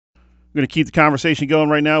going to keep the conversation going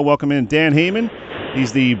right now. Welcome in Dan Heyman.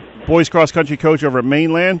 He's the boys cross-country coach over at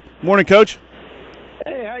Mainland. Morning, Coach.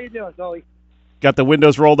 Hey, how you doing, Sully? Got the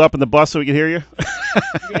windows rolled up in the bus so we can hear you?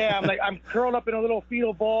 Yeah, I'm curled up in a little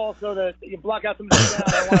fetal ball so that you block out some of the sound.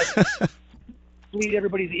 I want to bleed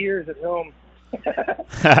everybody's ears at home.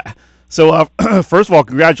 So, first of all,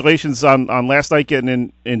 congratulations on last night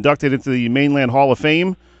getting inducted into the Mainland Hall of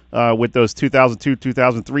Fame with those 2002,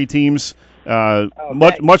 2003 teams.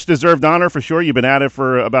 Much deserved honor for sure. You've been at it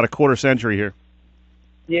for about a quarter century here.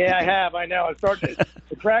 Yeah, I have. I know. I'm starting to,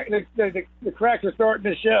 the cracks are starting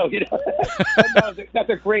to show. You know, that's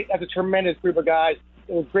a tremendous group of guys.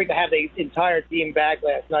 It was great to have the entire team back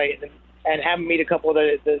last night and have them meet a couple of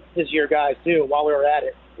this year guys too while we were at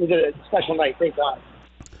it. It was a special night. Thank God.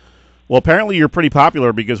 Well, apparently you're pretty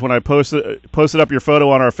popular because when I posted up your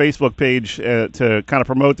photo on our Facebook page to kind of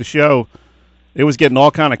promote the show, it was getting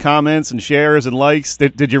all kind of comments and shares and likes.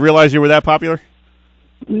 Did you realize you were that popular?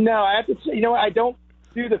 No, I have to say, you know what, I don't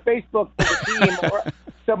do the Facebook for the team.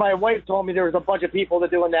 So my wife told me there was a bunch of people that are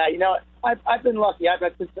doing that. You know, I've been lucky. I've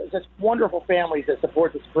got such wonderful families that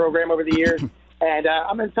support this program over the years, and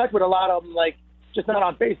I'm in touch with a lot of them, like just not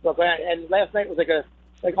on Facebook. And last night was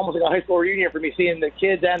almost like a high school reunion for me, seeing the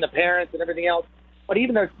kids and the parents and everything else. But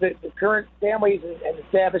even the current families and the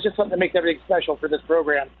staff, it's just something that makes everything special for this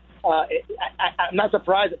program. I'm not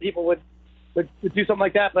surprised that people would do something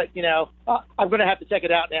like that, but, you know, I'm going to have to check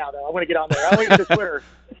it out now, though. I'm going to get on there. I'll wait for Twitter.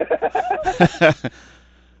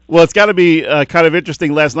 Well, it's got to be kind of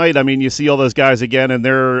interesting last night. I mean, you see all those guys again, and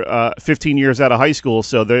they're 15 years out of high school,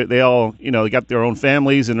 so they all, you know, they got their own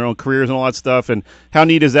families and their own careers and all that stuff. And how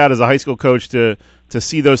neat is that as a high school coach to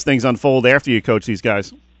see those things unfold after you coach these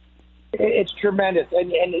guys? It's tremendous.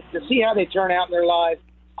 And to see how they turn out in their lives.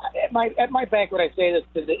 At my banquet, I say this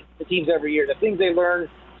to the teams every year. The things they learn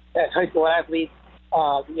as high school athletes,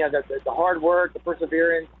 you know, the hard work, the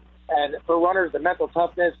perseverance, and for runners, the mental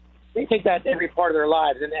toughness, they take that every part of their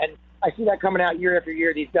lives. And I see that coming out year after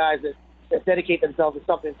year, these guys that dedicate themselves to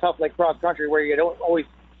something tough like cross-country where you don't always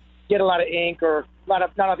get a lot of ink or not a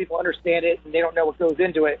lot of people understand it and they don't know what goes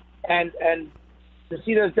into it. And to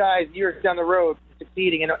see those guys years down the road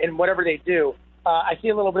succeeding in whatever they do, I see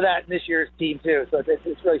a little bit of that in this year's team too. So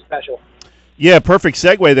it's really special. Yeah, perfect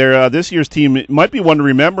segue there. This year's team might be one to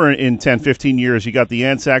remember in 10, 15 years. You got the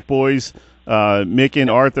Anzac boys, Mick and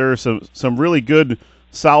Arthur, some really good,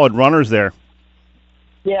 solid runners there.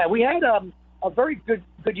 Yeah, we had a very good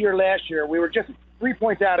year last year. We were just 3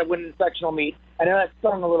 points out of winning the sectional meet. I know that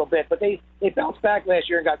stung a little bit, but they bounced back last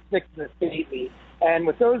year and got sixth in the state meet. And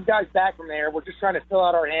with those guys back from there, we're just trying to fill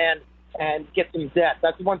out our hand and get some depth.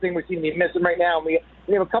 That's the one thing we seem to be missing right now. And we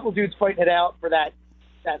have a couple dudes fighting it out for that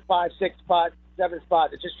 5, 6 spot, 7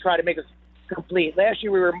 spot to just try to make us complete. Last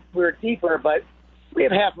year we were deeper, but we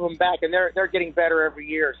have half of them back, and they're getting better every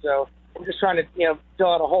year. So we're just trying to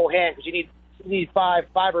fill out a whole hand because you need five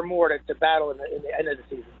or more to battle in the end of the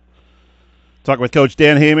season. Talking with Coach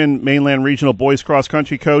Dan Heyman, Mainland Regional Boys Cross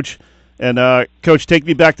Country Coach. And, Coach, take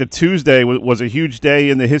me back to Tuesday. Was a huge day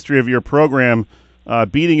in the history of your program,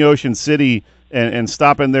 beating Ocean City and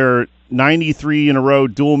stopping their 93-in-a-row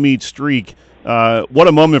dual meet streak. What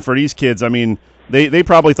a moment for these kids. I mean, they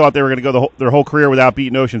probably thought they were going to go their whole career without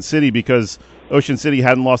beating Ocean City because Ocean City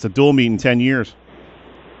hadn't lost a dual meet in 10 years.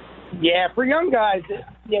 Yeah, for young guys,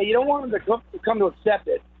 you don't want them to come to accept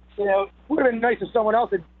it. You know, it would have been nice if someone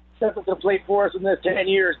else had stepped up to the plate for us in this 10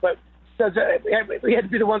 years, but we had to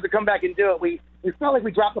be the ones to come back and do it. We felt like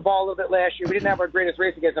we dropped the ball a little bit last year. We didn't have our greatest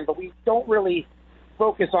race against them, but we don't really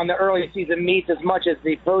focus on the early season meets as much as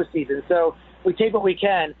the postseason. So we take what we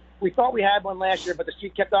can. We thought we had one last year, but the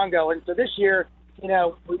streak kept on going. So this year, we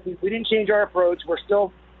didn't change our approach. We're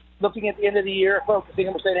still looking at the end of the year, focusing,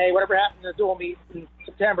 and we're saying, hey, whatever happened in the dual meet in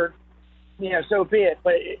September, so be it.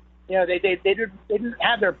 But they didn't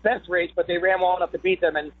have their best race, but they ran well enough to beat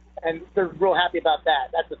them, and they're real happy about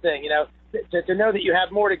that. That's the thing, to know that you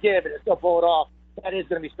have more to give and still pull it off. That is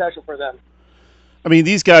going to be special for them. I mean,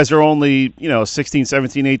 these guys are only 16,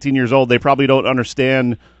 17, 18 years old. They probably don't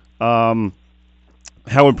understand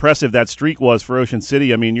how impressive that streak was for Ocean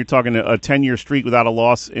City. I mean, you're talking a 10-year streak without a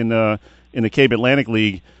loss in the Cape Atlantic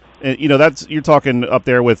League. And, you're talking up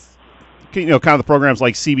there with, kind of the programs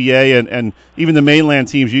like CBA and even the mainland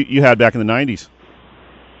teams you had back in the 90s.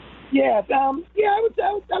 Yeah, I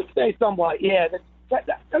would say somewhat. Yeah,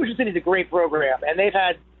 Ocean City's a great program, and they've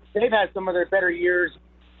had some of their better years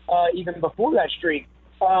even before that streak.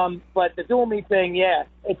 But the dual meet thing,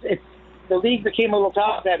 it's the league became a little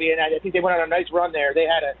top heavy, and I think they went on a nice run there. They've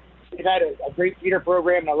had a great feeder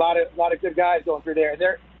program and a lot of good guys going through there,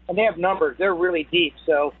 and they have numbers. They're really deep,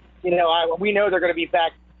 so we know they're going to be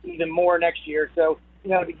back even more next year. So,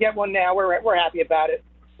 to get one now, we're happy about it.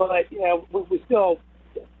 But, we still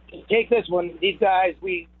take this one. These guys,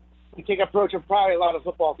 we take an approach of probably a lot of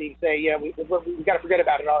football teams say, we got to forget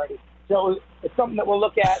about it already. So it's something that we'll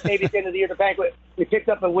look at maybe at the end of the year. The banquet, we picked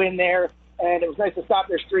up a win there, and it was nice to stop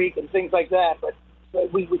their streak and things like that. But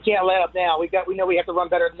we can't let up now. We know we have to run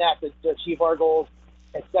better than that to achieve our goals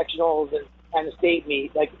at sectionals and the state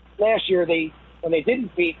meet. Like last year, when they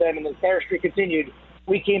didn't beat them and their streak continued,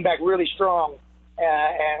 we came back really strong,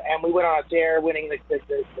 and we went on a tear, winning the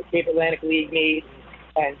Cape Atlantic League meet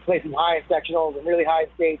and placing high in sectionals and really high in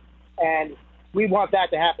states. And we want that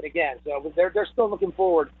to happen again. So they're still looking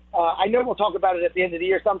forward. I know we'll talk about it at the end of the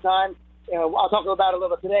year sometime. I'll talk about it a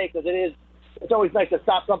little bit today because it's always nice to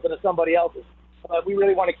stop something to somebody else's. We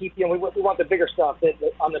really want to keep, we want the bigger stuff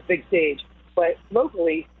on the big stage. But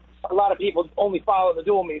locally, a lot of people only follow the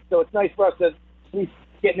dual meet, so it's nice for us to at least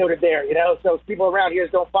get noted there, So people around here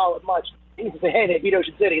don't follow it much. They used to say, hey, they beat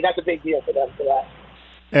Ocean City. That's a big deal for them for that.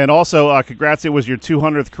 And also, congrats, it was your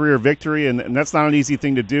 200th career victory, and that's not an easy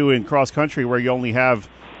thing to do in cross-country where you only have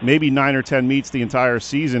maybe 9 or 10 meets the entire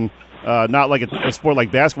season, not like a sport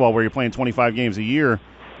like basketball where you're playing 25 games a year.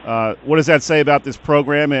 What does that say about this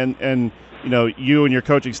program and you and your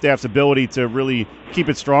coaching staff's ability to really keep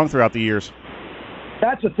it strong throughout the years?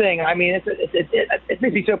 That's the thing. I mean, it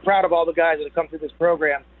makes me so proud of all the guys that have come through this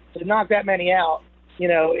program. To knock that many out,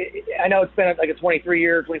 I know it's been like a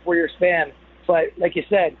 24-year span, but like you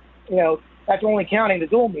said, that's only counting the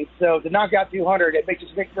dual meets. So to knock out 200, it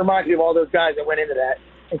reminds me of all those guys that went into that,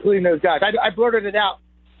 including those guys. I blurted it out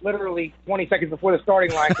literally 20 seconds before the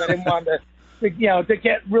starting line because I didn't want to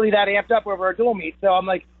get really that amped up over a dual meet. So I'm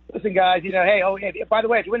like, listen, guys, hey, by the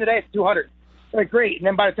way, if you win today, it's 200. Like, great. And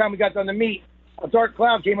then by the time we got done the meet, a dark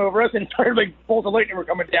cloud came over us and started like bolts of lightning were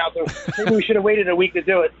coming down. So maybe we should have waited a week to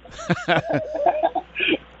do it.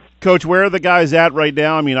 Coach, where are the guys at right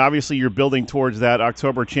now? I mean, obviously you're building towards that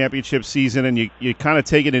October championship season, and you kind of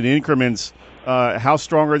take it in increments. How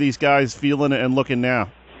strong are these guys feeling and looking now?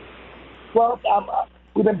 Well,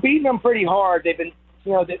 we've been beating them pretty hard. They've been,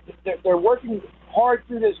 they're working hard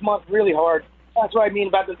through this month, really hard. That's what I mean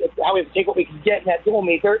about how we have to take what we can get in that dual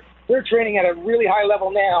meet. They're training at a really high level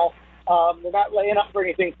now. They're not laying up for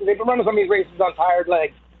anything. So they've been running some of these races on tired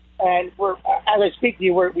legs. And as I speak to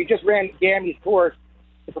you, we just ran Gammy's course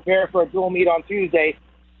to prepare for a dual meet on Tuesday,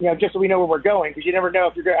 just so we know where we're going, because you never know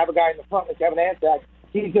if you're going to have a guy in the front like Kevin Ansack.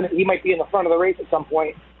 He might be in the front of the race at some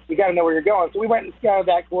point. You got to know where you're going. So we went and scouted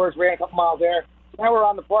that course, ran a couple miles there. Now we're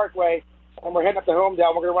on the Parkway, and we're heading up to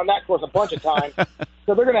Homedale. We're going to run that course a bunch of times.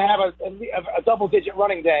 So they're going to have a double-digit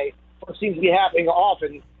running day, which seems to be happening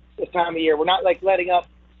often this time of year. We're not letting up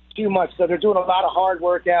too much, so they're doing a lot of hard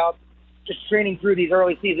workouts, just training through these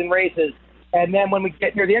early season races. And then when we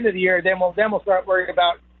get near the end of the year, then we'll start worrying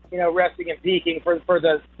about resting and peaking for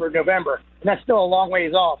November, and that's still a long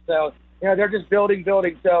ways off. So they're just building.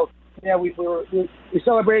 So we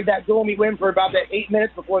celebrated that dual meet win for about 8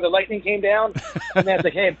 minutes before the lightning came down, and then it's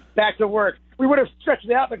like, hey, back to work. We would have stretched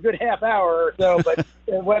it out a good half hour or so, but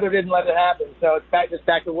the weather didn't let it happen. So it's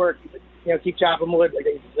back to work. Keep chopping wood, like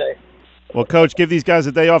they used to say. Well, Coach, give these guys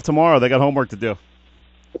a day off tomorrow. They got homework to do.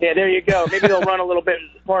 Yeah, there you go. Maybe they'll run a little bit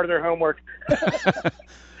as part of their homework.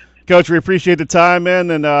 Coach, we appreciate the time, man,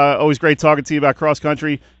 and always great talking to you about cross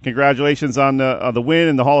country. Congratulations on the win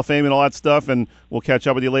and the Hall of Fame and all that stuff, and we'll catch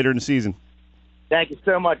up with you later in the season. Thank you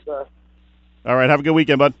so much, sir. All right, have a good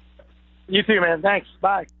weekend, bud. You too, man. Thanks.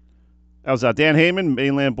 Bye. That was Dan Heyman,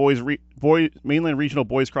 Mainland Regional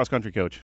Boys Cross Country Coach.